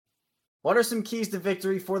What are some keys to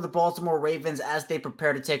victory for the Baltimore Ravens as they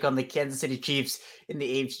prepare to take on the Kansas City Chiefs in the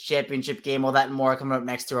AFC Championship game? All that and more coming up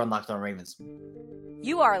next here on Locked On Ravens.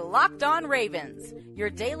 You are Locked On Ravens,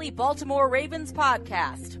 your daily Baltimore Ravens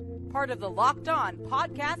podcast, part of the Locked On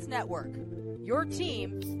Podcast Network, your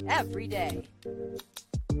team every day.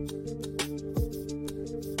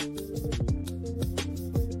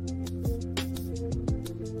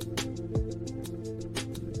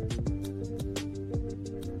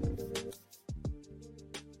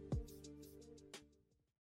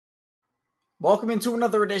 Welcome into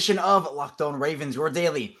another edition of Locked On Ravens, your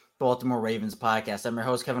daily Baltimore Ravens podcast. I'm your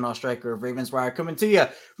host, Kevin Oestreicher of Ravens Wire, coming to you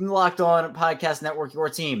from the Locked On Podcast Network, your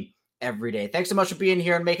team every day. Thanks so much for being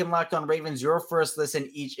here and making Locked On Ravens your first listen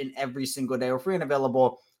each and every single day. We're free and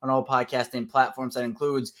available on all podcasting platforms. That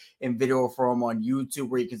includes in video form on YouTube,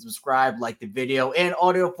 where you can subscribe, like the video, and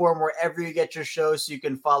audio form wherever you get your shows, so you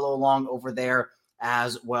can follow along over there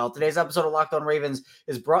as well. Today's episode of Locked On Ravens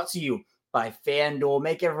is brought to you by FanDuel.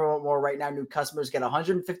 Make everyone more right now. New customers get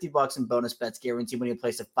 $150 in bonus bets guaranteed when you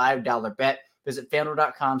place a $5 bet. Visit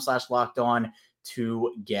FanDuel.com/lockedon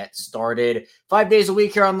to get started. 5 days a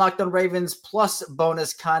week here on Locked On Ravens, plus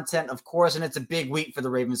bonus content, of course, and it's a big week for the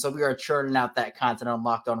Ravens, so we are churning out that content on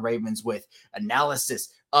Locked On Ravens with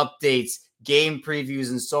analysis, updates, game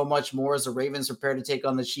previews, and so much more as the Ravens prepare to take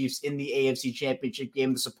on the Chiefs in the AFC Championship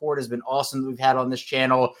game. The support has been awesome that we've had on this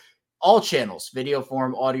channel. All channels, video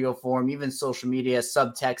form, audio form, even social media,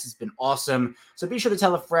 subtext has been awesome. So be sure to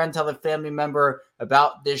tell a friend, tell a family member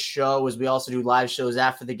about this show, as we also do live shows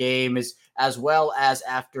after the game, as well as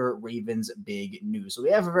after Ravens big news. So we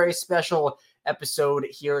have a very special episode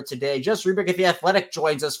here today. Jess Rebick at The Athletic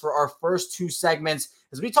joins us for our first two segments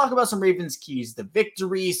as we talk about some Ravens keys, the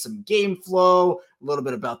victory, some game flow, a little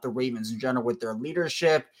bit about the Ravens in general with their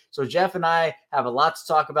leadership. So Jeff and I have a lot to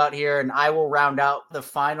talk about here, and I will round out the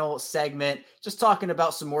final segment just talking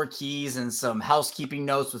about some more keys and some housekeeping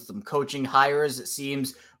notes with some coaching hires. It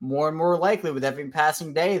seems more and more likely with every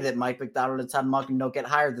passing day that Mike Macdonald and Todd Monken don't get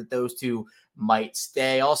hired, that those two might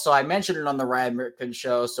stay. Also, I mentioned it on the Ryan Merkin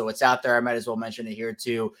show, so it's out there. I might as well mention it here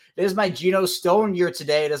too. It is my Geno Stone year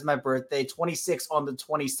today. It is my birthday, 26 on the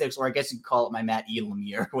 26th, or I guess you could call it my Matt Elam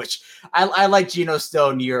year, which I like Geno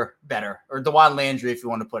Stone year better, or DeJuan Landry if you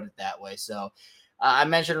want to put it that way. So I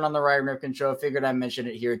mentioned it on the Ryan Merkin show. I figured I'd mention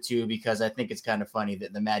it here too because I think it's kind of funny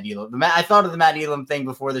that I thought of the Matt Elam thing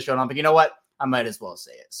before the show, and I'm like, you know what? I might as well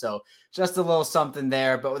say it. So just a little something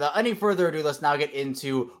there. But without any further ado, let's now get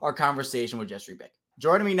into our conversation with Jess Rebick.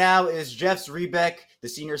 Joining me now is Jeff Rebick, the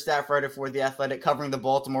senior staff writer for The Athletic, covering the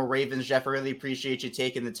Baltimore Ravens. Jeff, I really appreciate you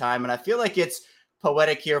taking the time. And I feel like it's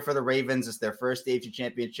poetic here for the Ravens. It's their first AFC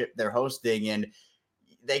Championship they're hosting, and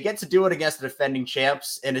they get to do it against the defending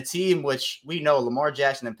champs and a team which we know, Lamar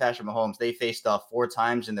Jackson and Patrick Mahomes, they faced off 4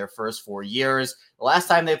 times in their first 4 years. The last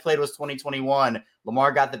time they played was 2021.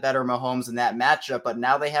 Lamar got the better of Mahomes in that matchup, but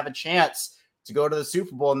now they have a chance to go to the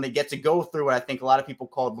Super Bowl, and they get to go through what I think a lot of people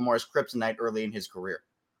called Lamar's kryptonite early in his career.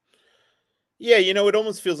 Yeah, it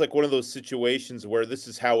almost feels like one of those situations where this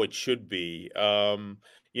is how it should be.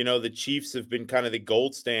 The Chiefs have been kind of the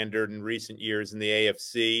gold standard in recent years in the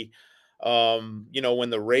AFC. When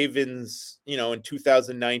the Ravens, in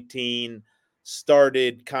 2019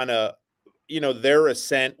 started kind of, their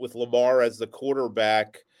ascent with Lamar as the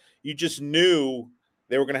quarterback, you just knew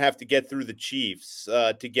they were going to have to get through the Chiefs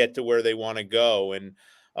to get to where they want to go. And,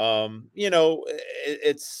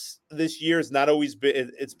 it's this year's not always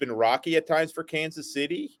been, it's been rocky at times for Kansas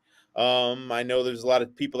City. I know there's a lot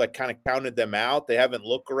of people that kind of counted them out. They haven't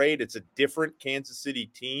looked great. It's a different Kansas City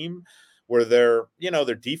team where their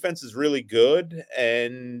defense is really good.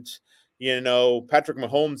 And, Patrick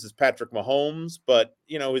Mahomes is Patrick Mahomes, but,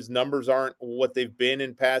 his numbers aren't what they've been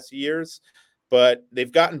in past years. But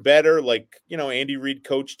they've gotten better, like, Andy Reid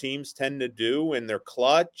coach teams tend to do, and they're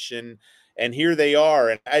clutch. And here they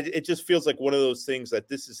are. And it just feels like one of those things that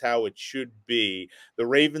this is how it should be. The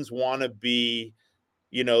Ravens want to be,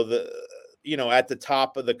 at the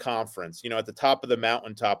top of the conference, at the top of the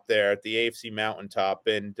mountaintop there, at the AFC mountaintop.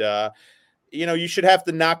 And, you should have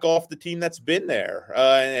to knock off the team that's been there.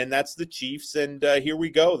 And that's the Chiefs. And here we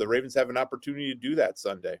go. The Ravens have an opportunity to do that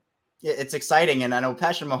Sunday. Yeah, it's exciting, and I know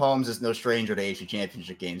Patrick Mahomes is no stranger to AFC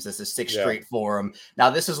Championship games. This is 6 straight for him. Now,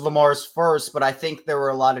 this is Lamar's first, but I think there were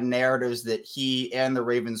a lot of narratives that he and the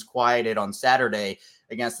Ravens quieted on Saturday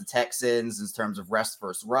against the Texans in terms of rest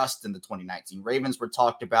versus rust, and the 2019 Ravens were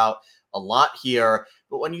talked about a lot here.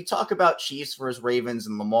 But when you talk about Chiefs versus Ravens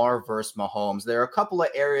and Lamar versus Mahomes, there are a couple of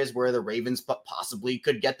areas where the Ravens possibly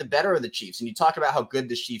could get the better of the Chiefs. And you talk about how good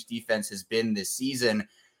the Chiefs defense has been this season.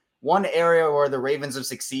 one area where the Ravens have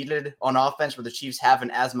succeeded on offense, where the Chiefs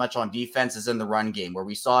haven't as much on defense, is in the run game, where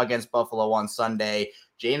we saw against Buffalo on Sunday.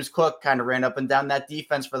 James Cook kind of ran up and down that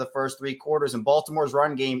defense for the first 3 quarters. And Baltimore's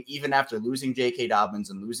run game, even after losing J.K.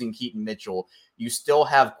 Dobbins and losing Keaton Mitchell, you still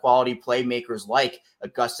have quality playmakers like a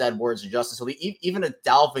Gus Edwards, a Justice Hill, even a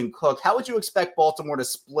Dalvin Cook. How would you expect Baltimore to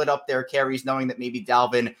split up their carries, knowing that maybe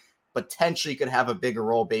Dalvin potentially could have a bigger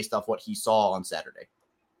role based off what he saw on Saturday?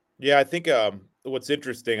 Yeah, I think what's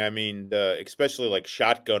interesting, I mean, especially like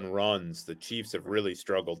shotgun runs, the Chiefs have really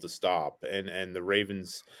struggled to stop, and the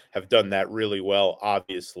Ravens have done that really well,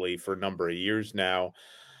 obviously, for a number of years now.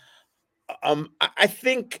 I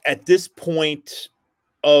think at this point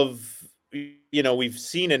we've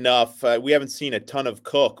seen enough. We haven't seen a ton of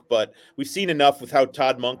Cook, but we've seen enough with how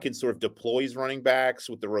Todd Monken sort of deploys running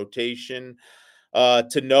backs with the rotation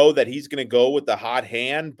to know that he's going to go with the hot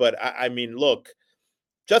hand. But I mean, look,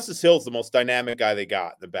 Justice Hill's the most dynamic guy they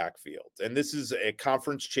got in the backfield. And this is a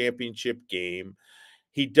conference championship game.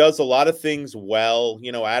 He does a lot of things well,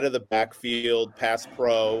 out of the backfield, pass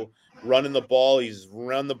pro, running the ball. He's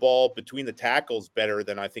run the ball between the tackles better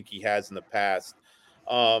than I think he has in the past.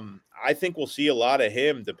 I think we'll see a lot of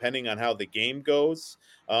him depending on how the game goes.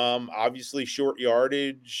 Obviously short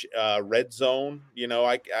yardage, red zone,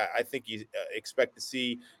 I think you expect to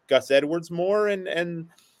see Gus Edwards more, and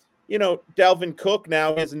Dalvin Cook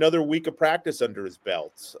now has another week of practice under his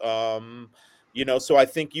belt. So I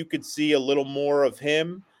think you could see a little more of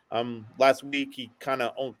him. Last week, he kind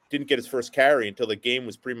of didn't get his first carry until the game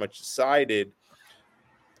was pretty much decided.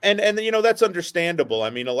 And that's understandable. I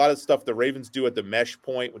mean, a lot of stuff the Ravens do at the mesh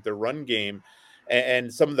point with their run game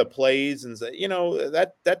and some of the plays, and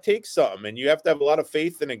that takes something. And you have to have a lot of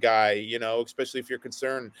faith in a guy, especially if you're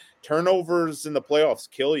concerned. Turnovers in the playoffs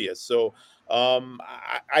kill you. So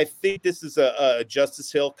I think this is a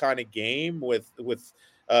Justice Hill kind of game with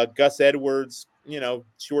Gus Edwards,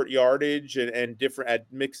 short yardage and different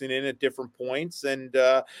at mixing in at different points. And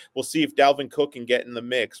we'll see if Dalvin Cook can get in the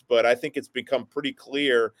mix. But I think it's become pretty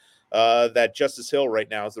clear that Justice Hill right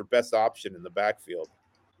now is their best option in the backfield.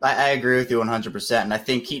 I agree with you 100%. And I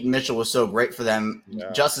think Keaton Mitchell was so great for them.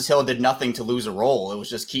 Yeah. Justice Hill did nothing to lose a role. It was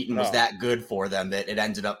just Keaton was that good for them that it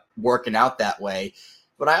ended up working out that way.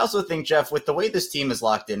 But I also think, Jeff, with the way this team is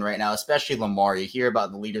locked in right now, especially Lamar, you hear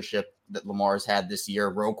about the leadership that Lamar's had this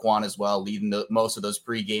year, Roquan as well, leading most of those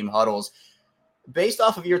pregame huddles. Based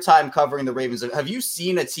off of your time covering the Ravens, have you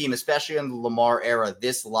seen a team, especially in the Lamar era,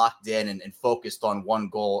 this locked in and focused on one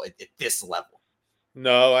goal at this level?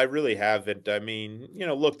 No, I really haven't. I mean,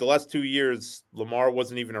 look, the last 2 years, Lamar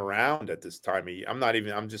wasn't even around at this time.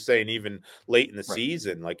 I'm just saying even late in the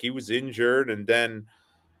season, like he was injured. And then,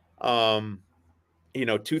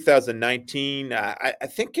 2019, I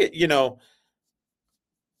think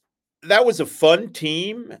that was a fun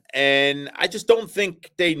team. And I just don't think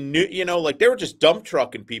they knew, they were just dump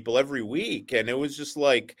trucking people every week. And it was just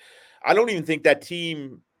like, I don't even think that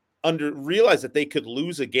team realized that they could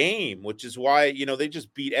lose a game, which is why, they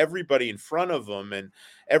just beat everybody in front of them and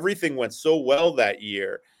everything went so well that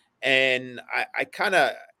year. And I kind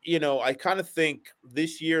of think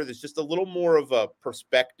this year there's just a little more of a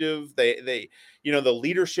perspective. The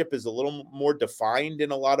leadership is a little more defined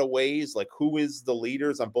in a lot of ways, like who is the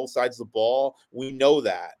leaders on both sides of the ball. We know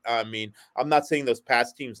that. I mean, I'm not saying those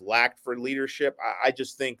past teams lacked for leadership. I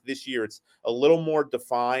just think this year it's a little more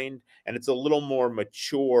defined and it's a little more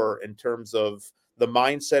mature in terms of the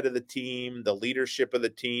mindset of the team, the leadership of the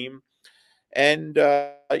team. And,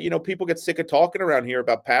 people get sick of talking around here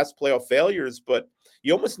about past playoff failures, but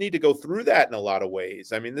you almost need to go through that in a lot of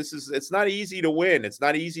ways. I mean, it's not easy to win. It's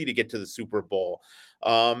not easy to get to the Super Bowl.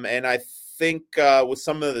 And I think with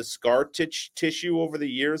some of the scar tissue over the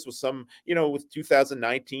years, with some, with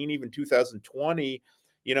 2019, even 2020,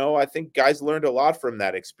 I think guys learned a lot from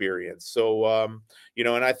that experience. So,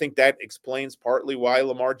 and I think that explains partly why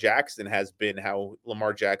Lamar Jackson has been how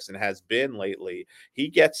Lamar Jackson has been lately. He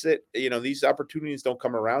gets it. These opportunities don't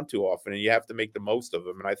come around too often, and you have to make the most of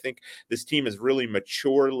them. And I think this team has really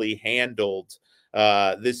maturely handled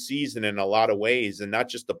this season in a lot of ways, and not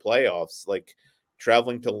just the playoffs, like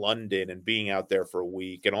traveling to London and being out there for a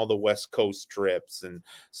week and all the West Coast trips and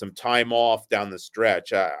some time off down the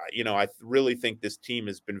stretch. I really think this team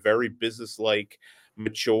has been very businesslike,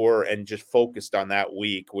 mature, and just focused on that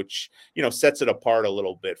week, which, sets it apart a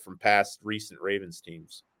little bit from past recent Ravens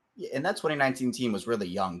teams. Yeah, and that 2019 team was really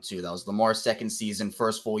young too. That was Lamar's second season,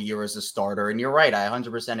 first full year as a starter. And you're right. I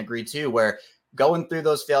 100% agree too, where going through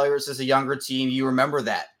those failures as a younger team, you remember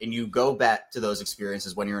that and you go back to those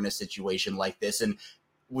experiences when you're in a situation like this. And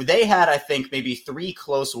they had, I think, maybe 3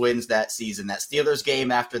 close wins that season. That Steelers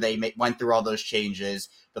game after they went through all those changes,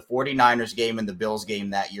 the 49ers game and the Bills game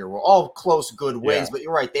that year were all close, good wins. Yeah. But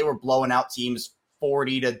you're right, they were blowing out teams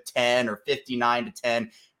 40-10 or 59-10.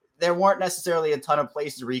 There weren't necessarily a ton of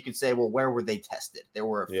places where you could say, well, where were they tested? There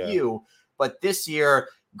were a few. But this year,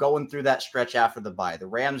 going through that stretch after the bye, the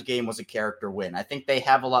Rams game was a character win. I think they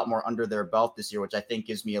have a lot more under their belt this year, which I think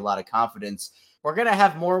gives me a lot of confidence. We're going to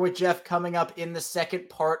have more with Jeff coming up in the second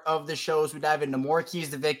part of the show as we dive into more keys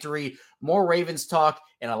to victory, more Ravens talk,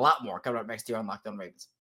 and a lot more coming up next year on Locked On Ravens.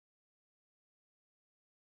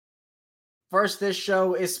 First, this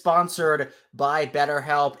show is sponsored by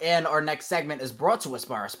BetterHelp, and our next segment is brought to us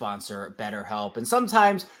by our sponsor, BetterHelp. And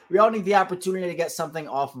sometimes we all need the opportunity to get something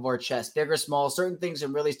off of our chest, big or small. Certain things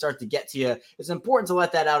can really start to get to you. It's important to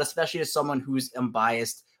let that out, especially as someone who's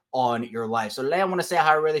unbiased on your life. So today I want to say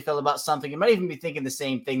how I really feel about something. You might even be thinking the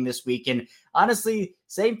same thing this week. And honestly,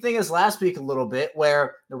 same thing as last week a little bit,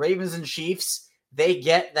 where the Ravens and Chiefs, they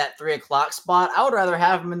get that 3:00 spot. I would rather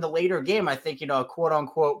have them in the later game. I think, a quote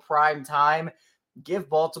unquote prime time. Give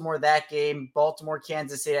Baltimore that game. Baltimore,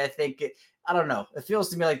 Kansas City. I think, I don't know. It feels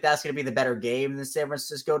to me like that's going to be the better game than San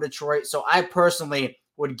Francisco, Detroit. So I personally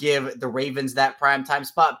would give the Ravens that prime time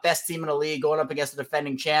spot. Best team in the league going up against the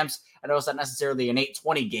defending champs. I know it's not necessarily an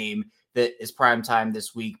 8:20 game that is prime time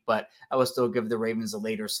this week, but I would still give the Ravens a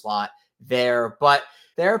later slot there. But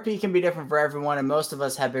therapy can be different for everyone, and most of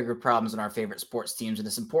us have bigger problems in our favorite sports teams, and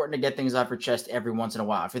it's important to get things off your chest every once in a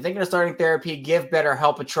while. If you're thinking of starting therapy, give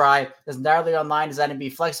BetterHelp a try. It's entirely online, designed to be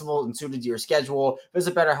flexible and suited to your schedule.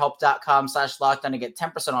 Visit BetterHelp.com/lockdown to get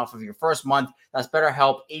 10% off of your first month. That's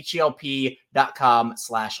BetterHelp,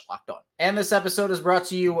 HELP.com/lockdown. And this episode is brought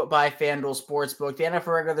to you by FanDuel Sportsbook. The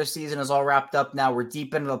NFL regular season is all wrapped up now. We're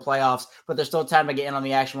deep into the playoffs, but there's still time to get in on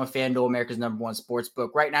the action with FanDuel, America's #1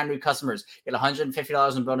 sportsbook. Right now, new customers get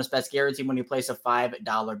 $150 in bonus bets guaranteed when you place a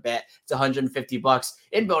 $5 bet. It's $150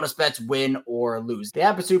 in bonus bets, win or lose. The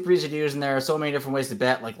app is super easy to use, and there are so many different ways to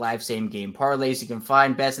bet, like live same-game parlays. You can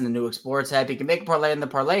find bets in the new Explore tab. You can make a parlay in the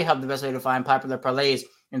Parlay Hub, the best way to find popular parlays,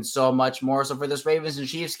 and so much more. So for this Ravens and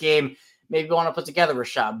Chiefs game, maybe you want to put together a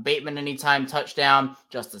shot. Bateman anytime touchdown.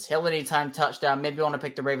 Justice Hill anytime touchdown. Maybe you want to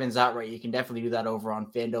pick the Ravens outright. You can definitely do that over on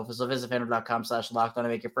FanDuel. So visit FanDuel.com/lockdown to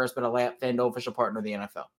make your first bet a layup. FanDuel, official partner of the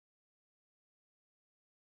NFL.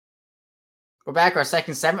 We're back. Our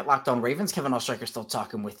second segment, Locked On Ravens. Kevin Oestreicher still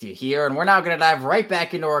talking with you here. And we're now going to dive right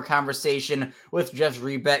back into our conversation with Jeff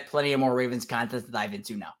Zrebiec. Plenty of more Ravens content to dive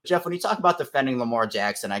into now. Jeff, when you talk about defending Lamar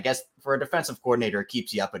Jackson, I guess for a defensive coordinator, it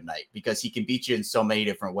keeps you up at night because he can beat you in so many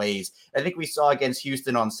different ways. I think we saw against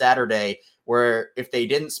Houston on Saturday where if they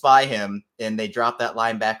didn't spy him and they dropped that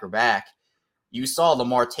linebacker back, you saw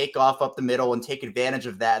Lamar take off up the middle and take advantage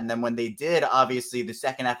of that. And then when they did, obviously, the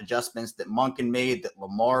second half adjustments that Monken made, that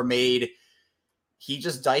Lamar made, he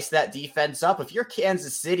just diced that defense up. If you're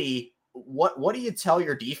Kansas City, what do you tell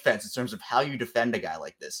your defense in terms of how you defend a guy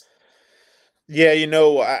like this? Yeah,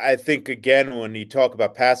 I think, again, when you talk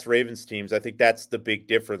about past Ravens teams, I think that's the big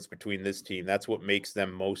difference between this team. That's what makes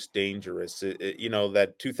them most dangerous.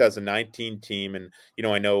 That 2019 team, and,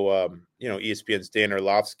 I know, ESPN's Dan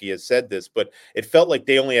Orlovsky has said this, but it felt like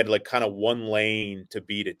they only had like kind of one lane to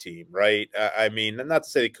beat a team, right? I mean, not to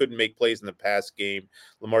say they couldn't make plays in the pass game.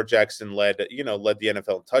 Lamar Jackson led the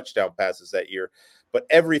NFL in touchdown passes that year. But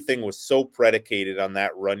everything was so predicated on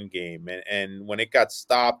that run game. And when it got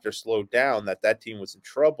stopped or slowed down, that team was in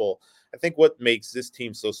trouble. I think what makes this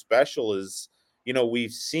team so special is,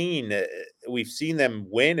 we've seen them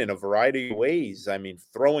win in a variety of ways. I mean,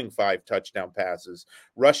 throwing 5 touchdown passes,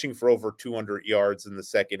 rushing for over 200 yards in the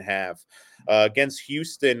second half. Against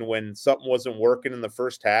Houston, when something wasn't working in the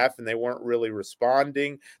first half and they weren't really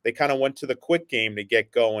responding, they kind of went to the quick game to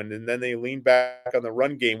get going, and then they leaned back on the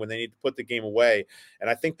run game when they need to put the game away. And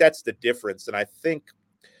I think that's the difference. And I think,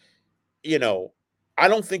 I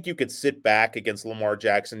don't think you could sit back against Lamar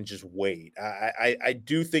Jackson and just wait. I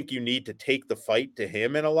do think you need to take the fight to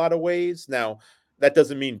him in a lot of ways. Now, that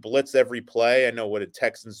doesn't mean blitz every play. I know what a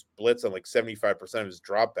Texans blitz on like 75% of his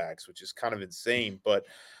dropbacks, which is kind of insane. But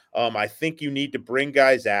I think you need to bring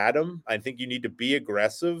guys at him. I think you need to be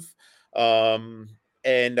aggressive.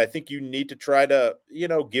 And I think you need to try to,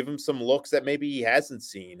 give him some looks that maybe he hasn't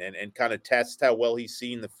seen and kind of test how well he's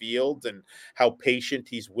seen the field and how patient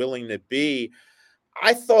he's willing to be.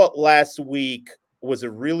 I thought last week was a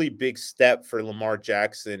really big step for Lamar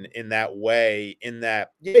Jackson in that way, in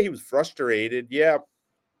that, he was frustrated. Yeah.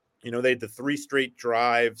 They had the 3 straight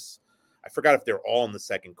drives. I forgot if they're all in the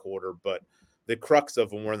second quarter, but the crux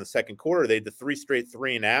of them were in the second quarter. They had the 3 straight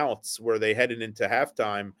 3-and-outs where they headed into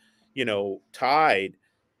halftime, tied.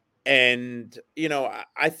 And,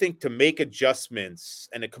 I think to make adjustments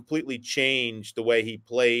and to completely change the way he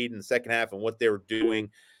played in the second half and what they were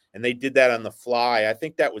doing, and they did that on the fly, I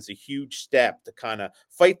think that was a huge step to kind of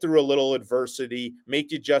fight through a little adversity, make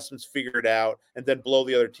the adjustments, figure it out, and then blow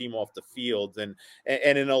the other team off the field. And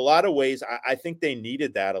in a lot of ways, I think they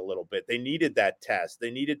needed that a little bit. They needed that test.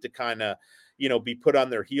 They needed to kind of, be put on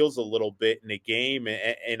their heels a little bit in a game,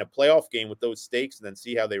 in a playoff game with those stakes, and then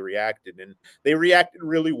see how they reacted. And they reacted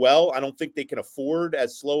really well. I don't think they can afford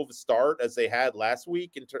as slow of a start as they had last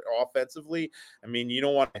week offensively. I mean, you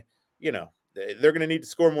don't want to, they're going to need to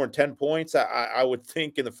score more than 10 points, I would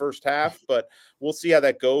think, in the first half, but we'll see how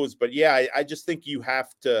that goes. But yeah, I just think you can't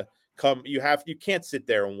sit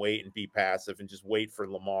there and wait and be passive and just wait for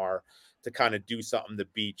Lamar to kind of do something to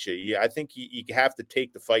beat you. Yeah, I think you have to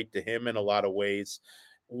take the fight to him in a lot of ways,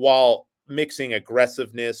 while mixing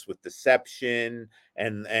aggressiveness with deception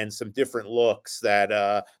and some different looks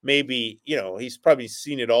that maybe, he's probably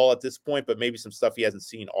seen it all at this point, but maybe some stuff he hasn't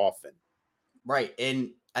seen often. Right.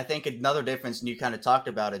 And I think another difference, and you kind of talked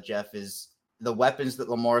about it, Jeff, is the weapons that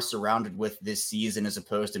Lamar surrounded with this season, as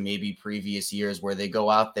opposed to maybe previous years where they go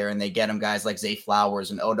out there and they get him guys like Zay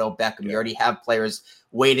Flowers and Odell Beckham. You already have players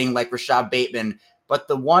waiting like Rashad Bateman. But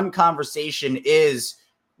the one conversation is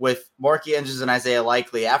with Mark Andrews and Isaiah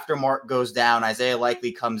Likely. After Mark goes down, Isaiah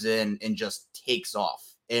Likely comes in and just takes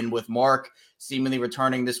off. And with Mark seemingly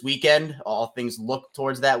returning this weekend, all things look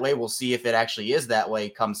towards that way. We'll see if it actually is that way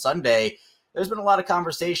come Sunday. There's been a lot of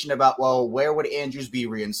conversation about, well, where would Andrews be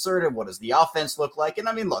reinserted? What does the offense look like? And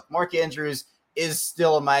I mean, look, Mark Andrews is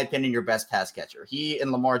still, in my opinion, your best pass catcher. He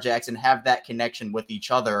and Lamar Jackson have that connection with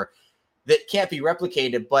each other that can't be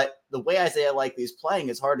replicated. But the way Isaiah Likely is playing,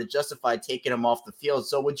 it's hard to justify taking him off the field.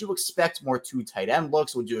 So would you expect more 2 tight end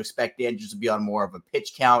looks? Would you expect Andrews to be on more of a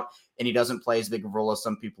pitch count and he doesn't play as big a role as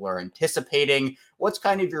some people are anticipating? What's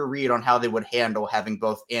kind of your read on how they would handle having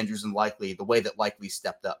both Andrews and Likely the way that Likely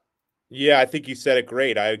stepped up? Yeah, I think you said it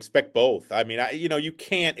great. I expect both. I mean, you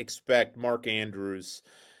can't expect Mark Andrews,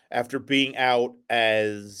 after being out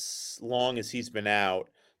as long as he's been out,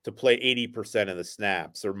 to play 80% of the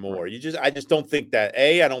snaps or more. I just don't think that.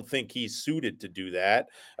 I don't think he's suited to do that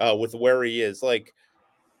with where he is. Like,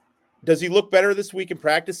 does he look better this week in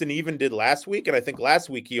practice than he even did last week? And I think last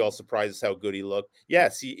week he all surprised us how good he looked.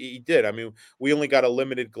 Yes, he did. I mean, we only got a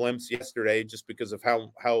limited glimpse yesterday just because of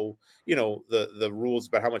how the rules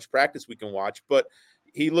about how much practice we can watch. But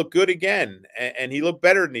he looked good again, and he looked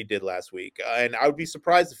better than he did last week. And I would be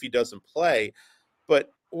surprised if he doesn't play. But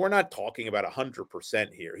we're not talking about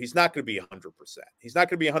 100% here. He's not going to be 100%. He's not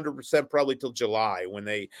going to be 100% probably till July when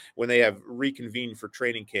they have reconvened for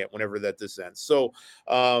training camp, whenever that this ends. So,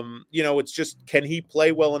 it's just, can he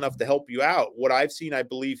play well enough to help you out? What I've seen, I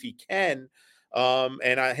believe he can.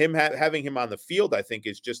 Having him on the field, I think,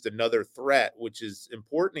 is just another threat, which is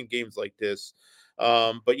important in games like this.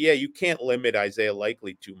 But yeah, you can't limit Isaiah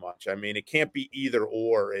Likely too much. I mean, it can't be either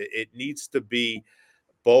or. It needs to be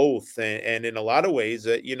both. And in a lot of ways,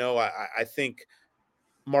 I think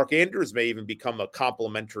Mark Andrews may even become a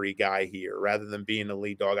complimentary guy here rather than being a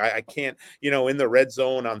lead dog. I can't, in the red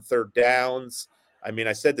zone on third downs. I mean,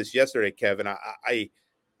 I said this yesterday, Kevin. I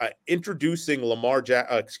introducing Mark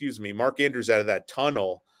Andrews out of that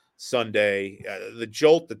tunnel Sunday, the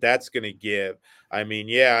jolt that's going to give. I mean,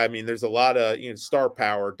 there's a lot of star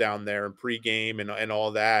power down there in pregame and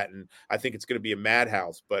all that, and I think it's going to be a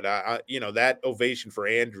madhouse. But that ovation for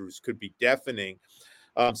Andrews could be deafening.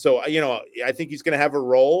 So I think he's going to have a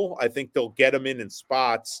role. I think they'll get him in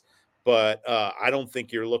spots, but I don't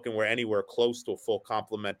think you're looking anywhere close to a full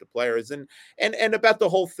complement of players. And about the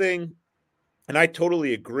whole thing. And I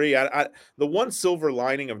totally agree. The one silver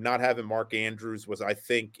lining of not having Mark Andrews was, I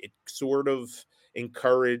think, it sort of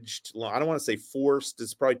encouraged, I don't want to say forced,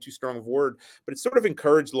 is probably too strong of a word, but it sort of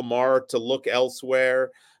encouraged Lamar to look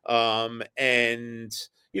elsewhere and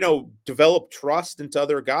develop trust into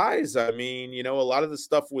other guys. I mean, a lot of the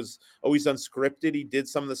stuff was always unscripted. He did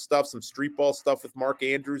some of the stuff, some street ball stuff with Mark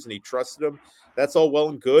Andrews, and he trusted him. That's all well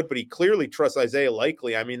and good, but he clearly trusts Isaiah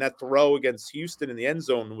Likely. I mean, that throw against Houston in the end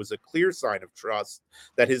zone was a clear sign of trust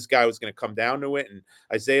that his guy was going to come down to it. And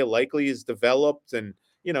Isaiah Likely is developed, and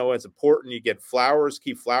it's important you get Flowers,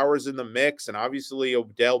 keep Flowers in the mix, and obviously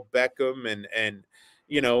Odell Beckham and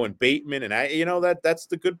Bateman, and that's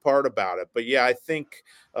the good part about it. But yeah, I think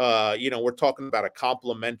we're talking about a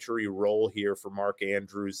complimentary role here for Mark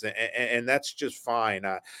Andrews, and that's just fine.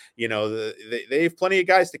 They have plenty of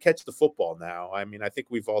guys to catch the football now. I mean, I think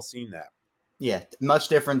we've all seen that. Yeah, much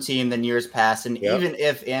different team than years past, and even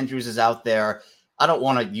if Andrews is out there, I don't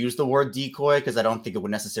want to use the word decoy because I don't think it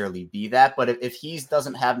would necessarily be that. But if he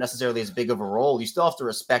doesn't have necessarily as big of a role, you still have to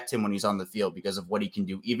respect him when he's on the field because of what he can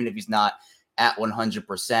do, even if he's not at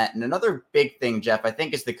 100%. And another big thing, Jeff, I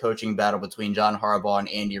think is the coaching battle between John Harbaugh and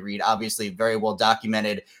Andy Reid. Obviously, very well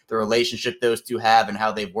documented the relationship those two have and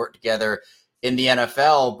how they've worked together in the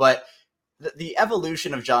NFL. But the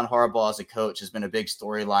evolution of John Harbaugh as a coach has been a big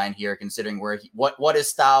storyline here, considering what his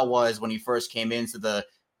style was when he first came into the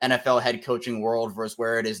NFL head coaching world versus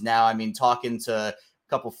where it is now. I mean, talking to a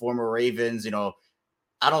couple former Ravens,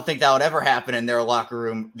 I don't think that would ever happen in their locker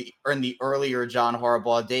room in the earlier John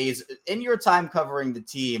Harbaugh days. In your time covering the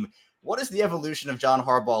team, what has the evolution of John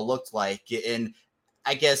Harbaugh looked like? And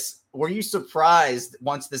I guess, were you surprised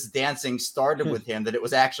once this dancing started with him that it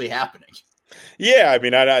was actually happening? Yeah, I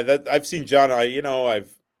mean, I've seen John.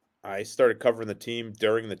 I started covering the team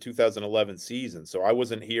during the 2011 season, so I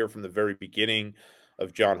wasn't here from the very beginning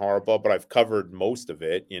of John Harbaugh, but I've covered most of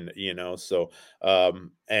it. So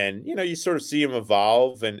and you sort of see him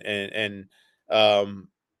evolve and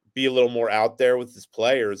be a little more out there with his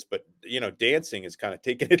players, but dancing is kind of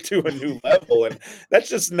taking it to a new level, and that's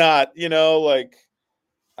just not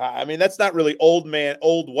I mean, that's not really old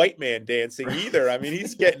white man dancing either. I mean,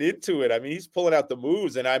 he's getting into it. I mean, he's pulling out the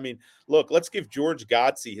moves. And I mean, look, let's give George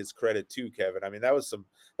Godsey his credit too, Kevin. I mean, that was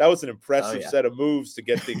an impressive set of moves to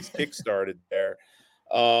get things kickstarted there.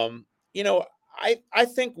 I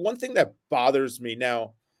think one thing that bothers me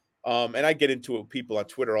now, and I get into it with people on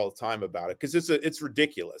Twitter all the time about it, because it's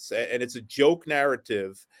ridiculous and it's a joke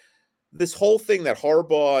narrative. This whole thing that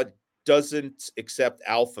Harbaugh doesn't accept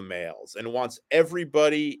alpha males and wants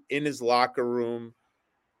everybody in his locker room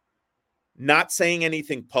not saying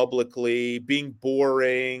anything publicly, being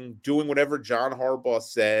boring, doing whatever John Harbaugh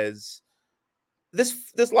says.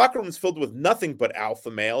 This locker room is filled with nothing but alpha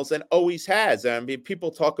males and always has. I mean, people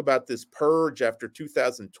talk about this purge after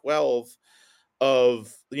 2012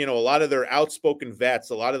 of, a lot of their outspoken vets,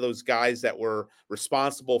 a lot of those guys that were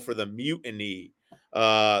responsible for the mutiny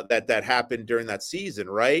that happened during that season,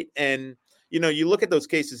 right? And you look at those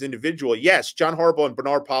cases individually. Yes, John Harbaugh and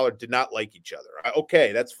Bernard Pollard did not like each other.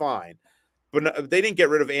 Okay, that's fine. But they didn't get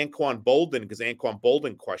rid of Anquan Boldin because Anquan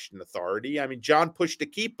Boldin questioned authority. I mean, John pushed to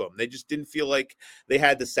keep him. They just didn't feel like they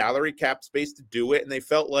had the salary cap space to do it, and they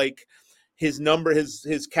felt like his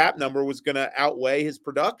cap number was going to outweigh his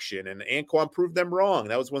production, and Anquan proved them wrong.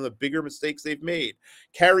 That was one of the bigger mistakes they've made.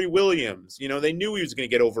 Kerry Williams, they knew he was going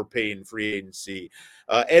to get overpaid in free agency.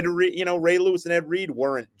 Ray Lewis and Ed Reed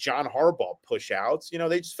weren't John Harbaugh push outs.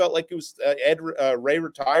 They just felt like it was Ray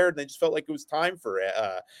retired, and they just felt like it was time for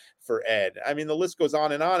Ed. I mean, the list goes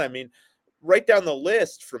on and on. I mean, right down the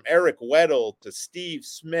list from Eric Weddle to Steve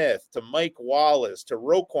Smith to Mike Wallace to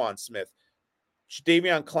Roquan Smith,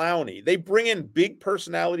 Jadeveon Clowney. They bring in big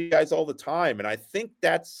personality guys all the time. And I think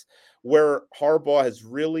that's where Harbaugh has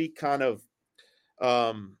really kind of,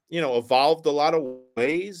 evolved a lot of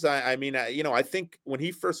ways. I think when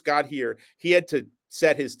he first got here, he had to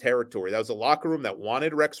set his territory. That was a locker room that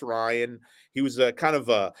wanted Rex Ryan. He was a kind of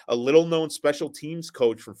a little known special teams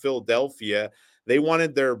coach from Philadelphia. They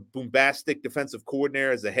wanted their bombastic defensive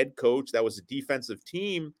coordinator as a head coach. That was a defensive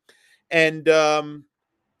team. And,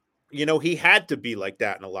 he had to be like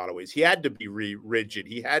that in a lot of ways. He had to be rigid.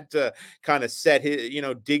 He had to kind of set his,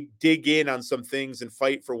 dig in on some things and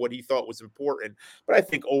fight for what he thought was important. But I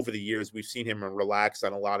think over the years, we've seen him relax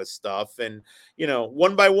on a lot of stuff. And,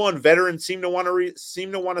 one by one, veterans seem to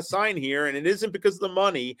want to sign here. And it isn't because of the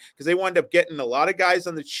money, because they wind up getting a lot of guys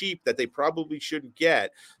on the cheap that they probably shouldn't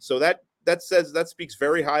get. So that speaks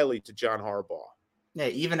very highly to John Harbaugh. Yeah,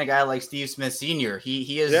 even a guy like Steve Smith Sr.,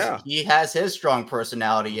 he has his strong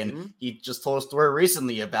personality, and he just told a story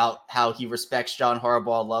recently about how he respects John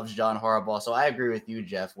Harbaugh, loves John Harbaugh. So I agree with you,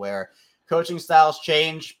 Jeff, where coaching styles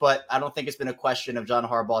change, but I don't think it's been a question of John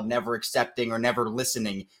Harbaugh never accepting or never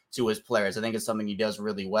listening to his players. I think it's something he does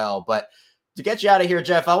really well. But to get you out of here,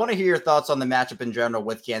 Jeff, I want to hear your thoughts on the matchup in general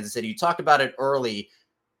with Kansas City. You talked about it early,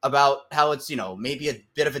 about how it's, maybe a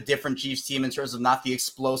bit of a different Chiefs team in terms of not the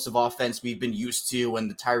explosive offense we've been used to when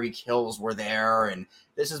the Tyreek Hills were there. And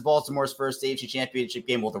this is Baltimore's first AFC Championship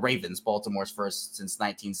game. Well, the Ravens, Baltimore's first since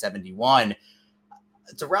 1971.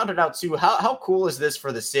 To round it out too, how cool is this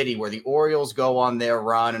for the city where the Orioles go on their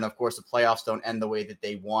run? And of course, the playoffs don't end the way that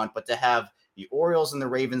they want, but to have the Orioles and the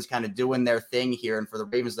Ravens kind of doing their thing here, and for the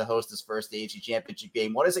Ravens to host this first AFC Championship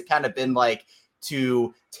game, what has it kind of been like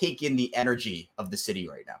to take in the energy of the city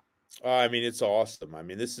right now? I mean, it's awesome. I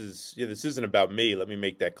mean, this isn't about me. Let me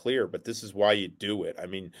make that clear. But this is why you do it. I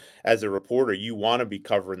mean, as a reporter, you want to be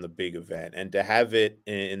covering the big event, and to have it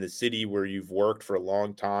in the city where you've worked for a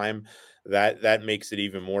long time, that makes it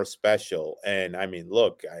even more special. And I mean,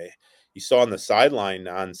 look, you saw on the sideline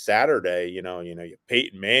on Saturday, you have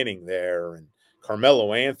Peyton Manning there, and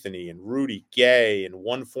Carmelo Anthony and Rudy Gay and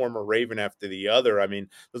one former Raven after the other. I mean,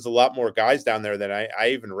 there's a lot more guys down there that I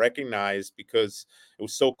even recognized because it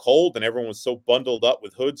was so cold and everyone was so bundled up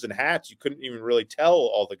with hoods and hats. You couldn't even really tell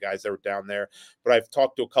all the guys that were down there. But I've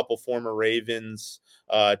talked to a couple former Ravens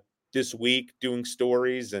this week doing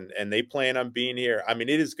stories, and they plan on being here. I mean,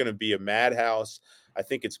 it is going to be a madhouse. I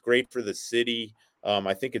think it's great for the city.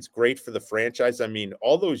 I think it's great for the franchise. I mean,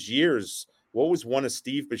 all those years, what was one of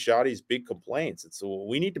Steve Bisciotti's big complaints? It's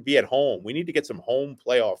we need to be at home. We need to get some home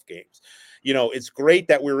playoff games. It's great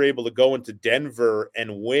that we were able to go into Denver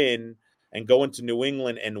and win, and go into New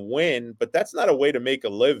England and win, but that's not a way to make a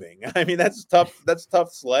living. I mean, that's tough. That's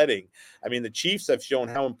tough sledding. I mean, the Chiefs have shown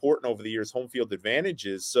how important over the years home field advantage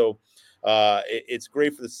is. So it's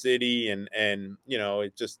great for the city, and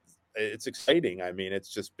it's exciting. I mean,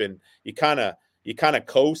 it's just been you kind of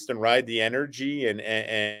coast and ride the energy, and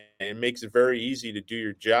it makes it very easy to do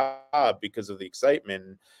your job because of the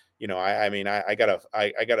excitement. I got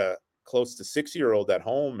a close to 6-year-old at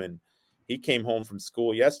home, and he came home from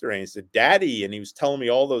school yesterday and he said, "Daddy," and he was telling me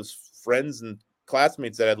all those friends and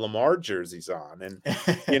classmates that had Lamar jerseys on. And,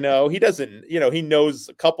 he doesn't, he knows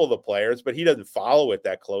a couple of the players, but he doesn't follow it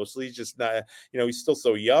that closely. He's just not, he's still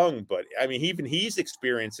so young. But I mean, even he's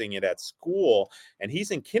experiencing it at school, and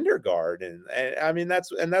he's in kindergarten. And I mean,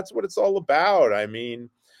 that's what it's all about. I mean,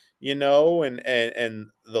 and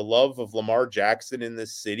the love of Lamar Jackson in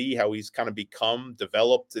this city, how he's kind of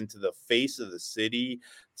developed into the face of the city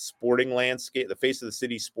sporting landscape, the face of the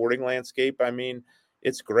city sporting landscape. I mean,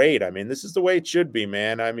 it's great. I mean, this is the way it should be,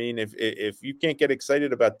 man. I mean, if you can't get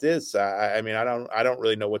excited about this, I mean, I don't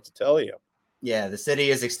really know what to tell you. Yeah, the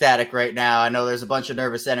city is ecstatic right now. I know there's a bunch of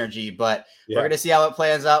nervous energy, but Yeah. We're going to see how it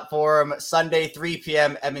plans out for him Sunday, 3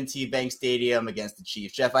 p.m., M&T Bank Stadium against the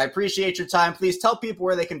Chiefs. Jeff, I appreciate your time. Please tell people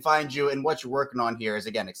where they can find you and what you're working on here. Is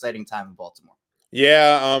again, exciting time in Baltimore.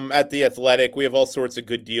 Yeah, at The Athletic, we have all sorts of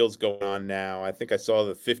good deals going on now. I think I saw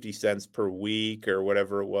the 50 cents per week or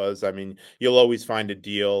whatever it was. I mean, you'll always find a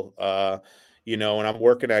deal, and I'm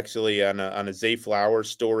working actually on a Zay Flowers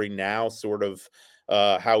story now, sort of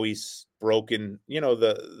how he's broken,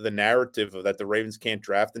 the narrative of that the Ravens can't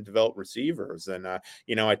draft and develop receivers. And,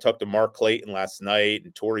 I talked to Mark Clayton last night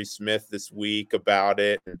and Torrey Smith this week about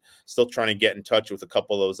it, and still trying to get in touch with a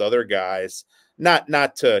couple of those other guys.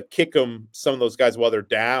 Not to kick them, some of those guys while they're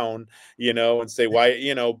down, and say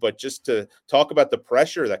why, but just to talk about the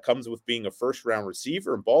pressure that comes with being a first-round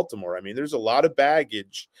receiver in Baltimore. I mean, there's a lot of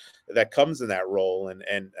baggage that comes in that role,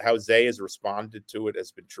 and how Zay has responded to it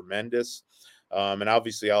has been tremendous. And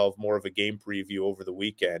obviously, I'll have more of a game preview over the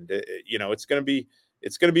weekend. It's going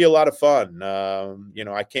to be a lot of fun.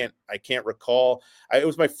 I can't recall. It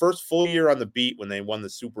was my first full year on the beat when they won the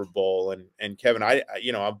Super Bowl. And Kevin,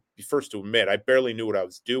 I'll be first to admit, I barely knew what I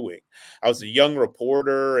was doing. I was a young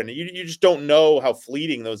reporter, and you just don't know how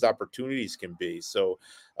fleeting those opportunities can be. So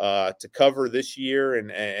to cover this year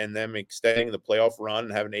and them extending the playoff run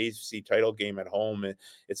and have an AFC title game at home,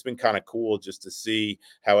 it's been kind of cool just to see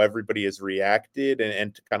how everybody has reacted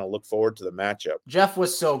and to kind of look forward to the matchup. Jeff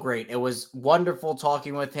was so great. It was wonderful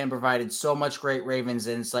talking with him, provided so much great Ravens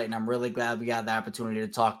insight, and I'm really glad we got the opportunity to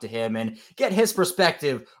talk to him and get his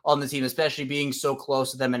perspective on the team, especially being so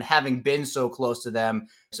close to them and having been so close to them.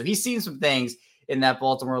 So he's seen some things in that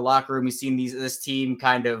Baltimore locker room. He's seen this team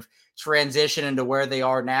kind of transition into where they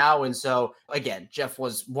are now. And so, again, Jeff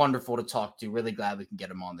was wonderful to talk to. Really glad we can get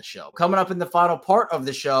him on the show. Coming up in the final part of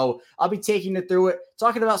the show, I'll be taking you through it,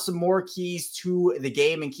 talking about some more keys to the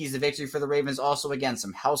game and keys to victory for the Ravens. Also, again,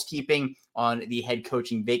 some housekeeping on the head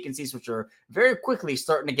coaching vacancies, which are very quickly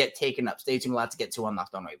starting to get taken up. Stay tuned. A lot to get to on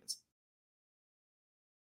Locked On Ravens.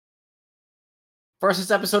 First,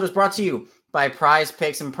 this episode is brought to you by Prize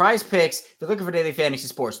Picks. And Prize Picks, if you're looking for daily fantasy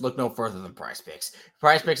sports, look no further than Prize Picks.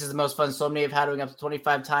 Prize Picks is the most fun so many have had, doing up to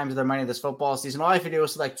 25 times their money this football season. All you have to do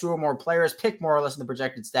is select 2 or more players, pick more or less in the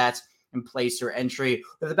projected stats, and place your entry.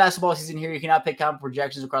 With the basketball season here, you can now pick combo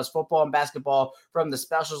projections across football and basketball from the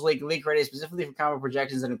Specials League created specifically for combo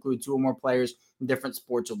projections that include 2 or more players in different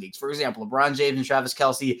sports or leagues. For example, LeBron James and Travis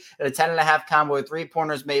Kelce at a 10.5 combo with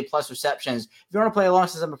 3-pointers made plus receptions. If you want to play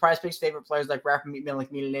alongside some of Prize Picks' favorite players like rapper Meek Mill,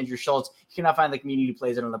 and Andrew Schultz, you can now find the community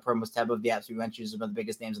plays on the promos tab of the apps we mentioned, some of the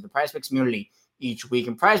biggest names of the Prize Picks community each week.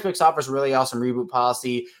 And PrizePicks offers a really awesome reboot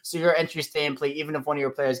policy, so your entries stay in play even if one of your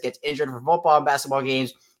players gets injured. For football and basketball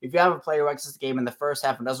games, if you have a player who exits the game in the first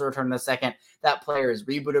half and doesn't return in the second, that player is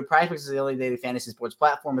rebooted. PrizePicks is the only daily fantasy sports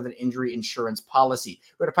platform with an injury insurance policy.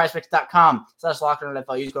 Go to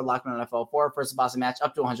PrizePicks.com/LockedOnNFL. Use code LockedOnNFL for first deposit match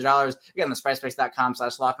up to $100. Again, that's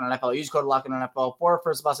PrizePicks.com/LockedOnNFL. Use code LockedOnNFL for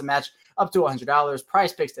first deposit match up to $100.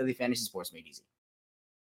 PrizePicks, daily fantasy sports made easy.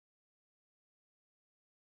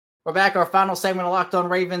 We're back, our final segment of Locked On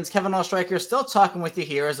Ravens. Kevin Oestreicher still talking with you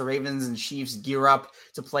here as the Ravens and Chiefs gear up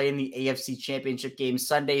to play in the AFC Championship game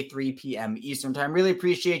Sunday, 3 p.m. Eastern time. Really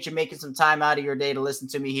appreciate you making some time out of your day to listen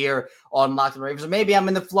to me here on Locked On Ravens. Or maybe I'm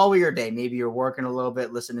in the flow of your day. Maybe you're working a little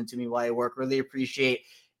bit, listening to me while you work. Really appreciate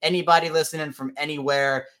anybody listening from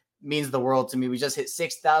anywhere. Means the world to me. We just hit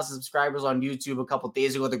 6,000 subscribers on YouTube a couple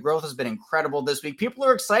days ago. The growth has been incredible this week. People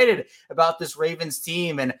are excited about this Ravens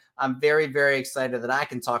team, and I'm very, very excited that I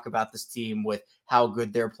can talk about this team with how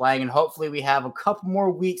good they're playing. And hopefully we have a couple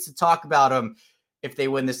more weeks to talk about them if they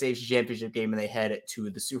win this AFC Championship game and they head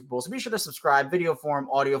to the Super Bowl. So be sure to subscribe, video form,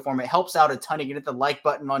 audio form. It helps out a ton. You can hit the like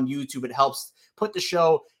button on YouTube. It helps put the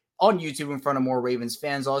show on YouTube in front of more Ravens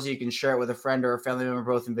fans. Also, you can share it with a friend or a family member,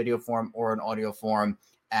 both in video form or in audio form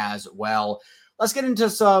as well. Let's get into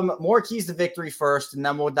some more keys to victory first, and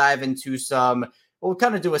then we'll dive into we'll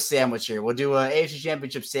kind of do a sandwich here. We'll do an AFC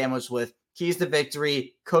Championship sandwich with keys to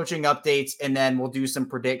victory, coaching updates, and then we'll do some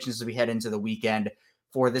predictions as we head into the weekend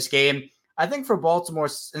for this game. I think for Baltimore,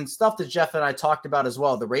 and stuff that Jeff and I talked about as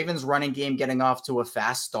well, the Ravens running game getting off to a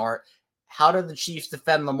fast start. How do the Chiefs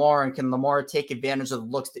defend Lamar, and can Lamar take advantage of the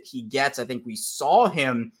looks that he gets? I think we saw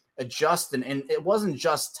him adjust, and it wasn't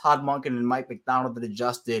just Todd Monken and Mike McDonald that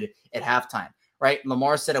adjusted at halftime, right?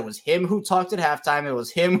 Lamar said it was him who talked at halftime. It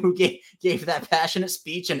was him who gave that passionate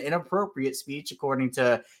speech, an inappropriate speech, according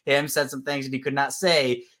to him, said some things that he could not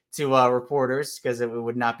say to reporters because it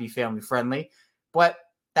would not be family friendly. But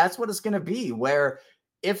that's what it's going to be, where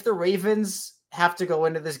if the Ravens have to go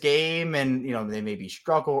into this game and, they maybe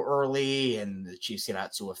struggle early and the Chiefs get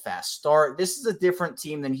out to a fast start, this is a different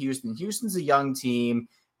team than Houston. Houston's a young team.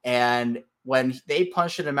 And when they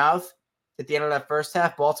punched in the mouth at the end of that first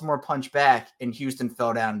half, Baltimore punched back and Houston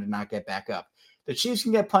fell down and did not get back up. The Chiefs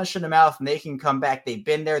can get punched in the mouth and they can come back. They've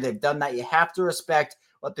been there. They've done that. You have to respect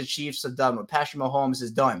what the Chiefs have done, what Patrick Mahomes has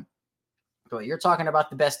done. So you're talking about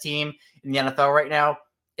the best team in the NFL right now.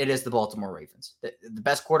 It is the Baltimore Ravens. The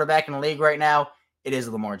best quarterback in the league right now, it is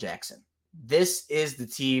Lamar Jackson. This is the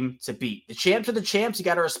team to beat. The champs are the champs. You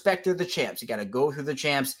got to respect the champs. You got to go through the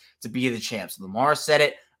champs to be the champs. Lamar said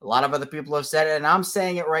it. A lot of other people have said it, and I'm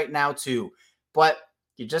saying it right now too. But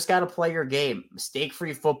you just got to play your game.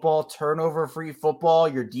 Mistake-free football, turnover-free football.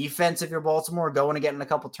 Your defense, if you're Baltimore, going and getting a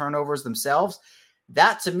couple turnovers themselves.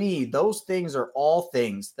 That, to me, those things are all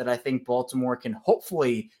things that I think Baltimore can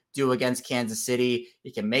hopefully do against Kansas City.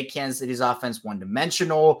 You can make Kansas City's offense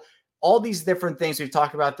one-dimensional. All these different things we've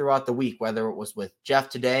talked about throughout the week, whether it was with Jeff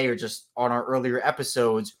today or just on our earlier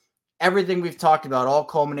episodes, everything we've talked about all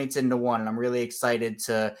culminates into one, and I'm really excited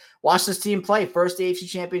to watch this team play. First AFC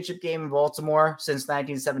Championship game in Baltimore since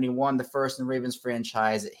 1971, the first in Ravens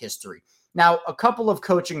franchise history. Now, a couple of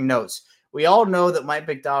coaching notes. We all know that Mike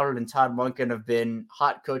McDonald and Todd Monken have been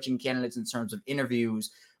hot coaching candidates in terms of interviews,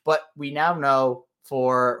 but we now know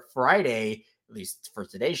for Friday, at least for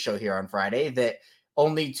today's show here on Friday, that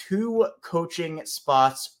only 2 coaching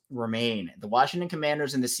spots remain: the Washington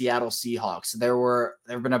Commanders and the Seattle Seahawks. There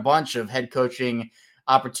have been a bunch of head coaching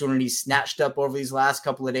opportunities snatched up over these last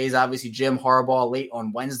couple of days. Obviously, Jim Harbaugh late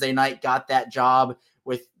on Wednesday night got that job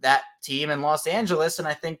with that team in Los Angeles. And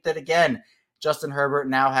I think that, again, Justin Herbert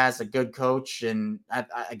now has a good coach. And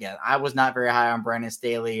I was not very high on Brandon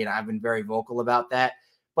Staley, and I've been very vocal about that.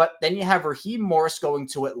 But then you have Raheem Morris going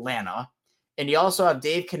to Atlanta. And you also have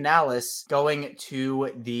Dave Canales going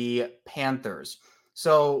to the Panthers.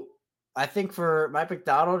 So I think for Mike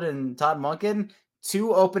McDonald and Todd Monken,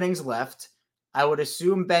 2 openings left. I would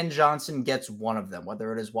assume Ben Johnson gets one of them,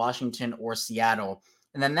 whether it is Washington or Seattle.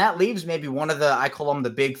 And then that leaves maybe one of I call them the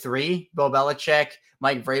big 3, Bill Belichick,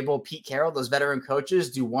 Mike Vrabel, Pete Carroll, those veteran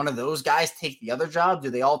coaches. Do one of those guys take the other job? Do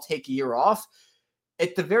they all take a year off?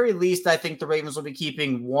 At the very least, I think the Ravens will be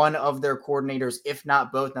keeping one of their coordinators, if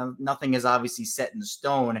not both. Now, nothing is obviously set in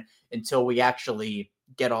stone until we actually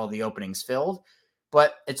get all the openings filled.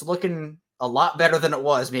 But it's looking a lot better than it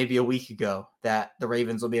was maybe a week ago that the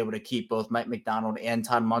Ravens will be able to keep both Mike McDonald and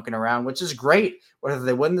Todd Monken around, which is great. Whether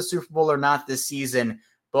they win the Super Bowl or not this season,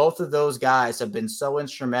 both of those guys have been so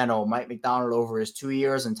instrumental, Mike McDonald over his 2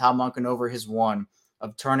 years and Todd Monken over his 1,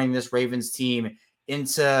 of turning this Ravens team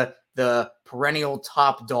into the perennial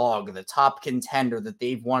top dog, the top contender that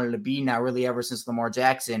they've wanted to be now really ever since Lamar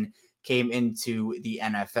Jackson came into the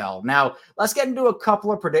NFL. Now, let's get into a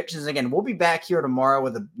couple of predictions. Again, we'll be back here tomorrow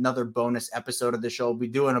with another bonus episode of the show. We'll be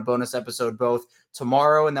doing a bonus episode both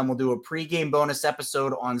tomorrow, and then we'll do a pregame bonus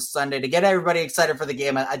episode on Sunday to get everybody excited for the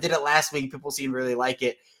game. I did it last week. People seem to really like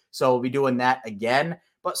it, so we'll be doing that again.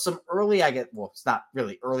 But some early, it's not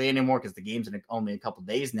really early anymore because the game's in only a couple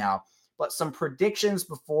days now, but some predictions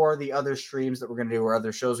before the other streams that we're going to do or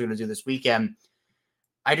other shows we're going to do this weekend.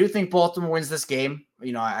 I do think Baltimore wins this game.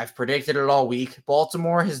 I've predicted it all week.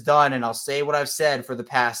 Baltimore has done, and I'll say what I've said for the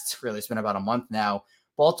past, really, it's been about a month now.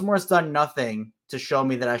 Baltimore has done nothing to show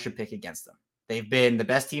me that I should pick against them. They've been the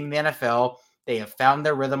best team in the NFL. They have found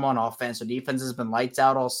their rhythm on offense. Their defense has been lights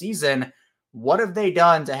out all season. What have they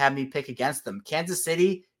done to have me pick against them? Kansas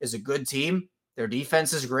City is a good team. Their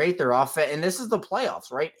defense is great. Their offense, and this is the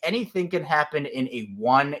playoffs, right? Anything can happen in a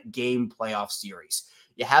one-game playoff series.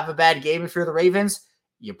 You have a bad game if you're the Ravens,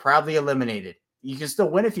 you're probably eliminated. You can still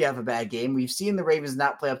win if you have a bad game. We've seen the Ravens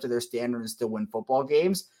not play up to their standard and still win football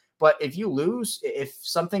games. But if you lose, if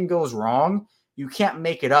something goes wrong, you can't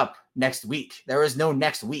make it up next week. There is no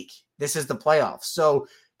next week. This is the playoffs. So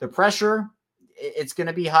the pressure, it's going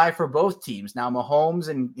to be high for both teams. Now, Mahomes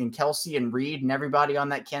and Kelsey and Reed and everybody on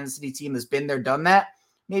that Kansas City team has been there, done that.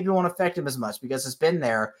 Maybe it won't affect them as much because it's been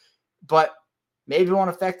there. But maybe it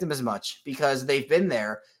won't affect them as much because they've been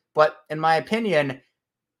there. But in my opinion,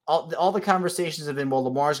 all the conversations have been, well,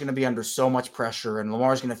 Lamar's going to be under so much pressure and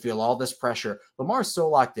Lamar's going to feel all this pressure. Lamar's so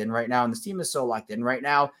locked in right now, and this team is so locked in right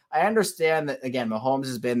now. I understand that, again, Mahomes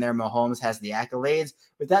has been there. Mahomes has the accolades,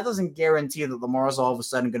 but that doesn't guarantee that Lamar's all of a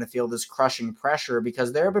sudden going to feel this crushing pressure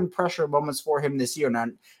because there have been pressure moments for him this year. Now,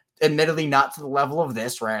 admittedly, not to the level of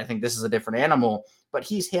this, right? I think this is a different animal, but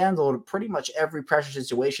he's handled pretty much every pressure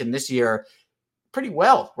situation this year pretty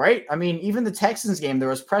well, right? I mean, even the Texans game, there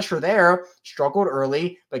was pressure there, struggled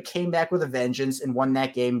early, but came back with a vengeance and won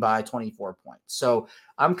that game by 24 points. So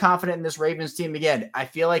I'm confident in this Ravens team. Again, I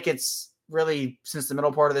feel like it's really since the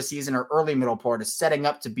middle part of the season or early middle part is setting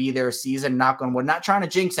up to be their season. Knock on wood, not trying to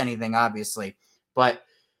jinx anything, obviously, but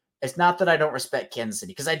it's not that I don't respect Kansas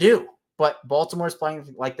City because I do, but Baltimore's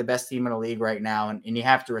playing like the best team in the league right now, and you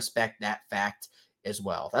have to respect that fact as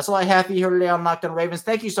well. That's all I have for you here today on Locked On Ravens.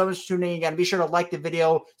 Thank you so much for tuning in again. Be sure to like the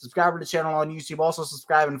video, subscribe to the channel on YouTube. Also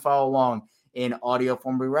subscribe and follow along in audio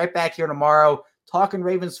form. We'll be right back here tomorrow talking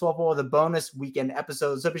Ravens football with a bonus weekend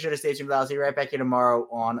episode. So be sure to stay tuned. I'll see you right back here tomorrow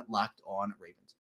on Locked On Ravens.